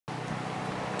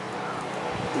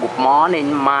Good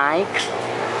morning, Mike.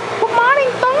 Good morning,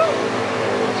 Tom.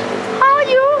 How are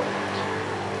you?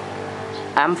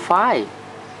 I'm fine.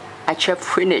 I just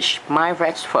finished my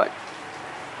breakfast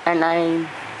and I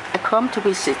come to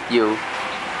visit you.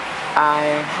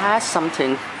 I had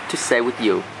something to say with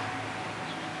you.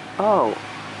 Oh,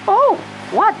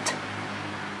 what?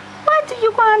 What do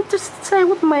you want to say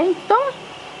with me, Tom?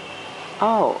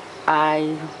 Oh,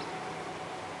 I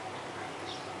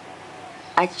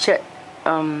just,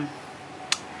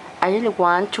 I really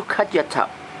want to cut your top.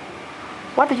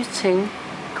 What do you think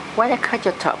when I cut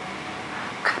your top?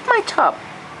 Cut my top.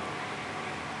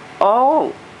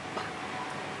 Oh,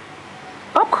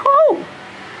 of course.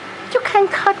 You can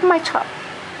cut my top.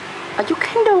 You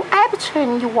can do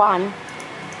everything you want.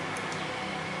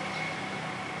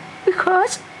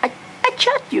 Because I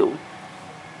trust you.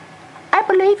 I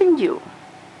believe in you.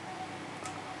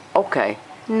 Okay,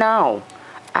 now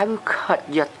I will cut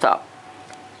your top.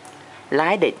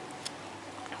 Like it.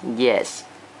 Yes.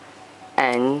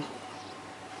 And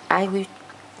I will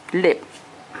leave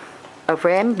a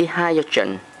frame behind your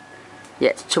chin.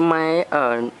 Yes, to make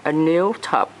a new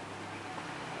top.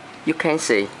 You can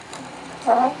see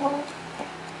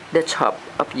the top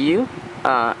of you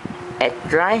at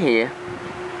right here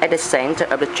at the center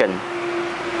of the chin.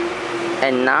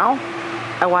 And now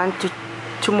I want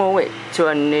to move it to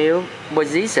a new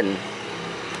position.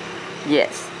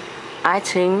 Yes, I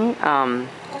think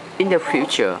in the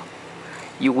future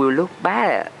you will look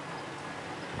better.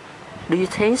 Do you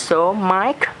think so,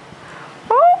 Mike?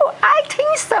 Oh, I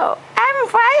think so. I'm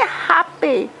very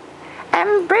happy.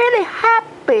 I'm really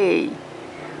happy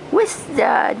with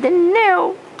the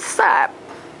new shape.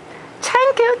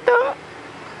 Thank you, Tung.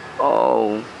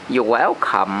 Oh, you're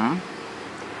welcome.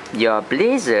 Your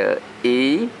pleasure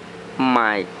is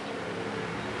my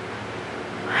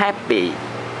happy.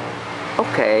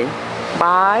 Okay,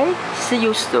 bye. See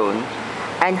you soon.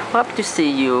 And hope to see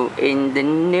you in the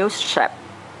new shape.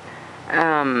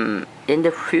 In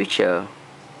the future.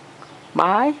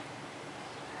 Bye.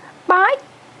 Bye.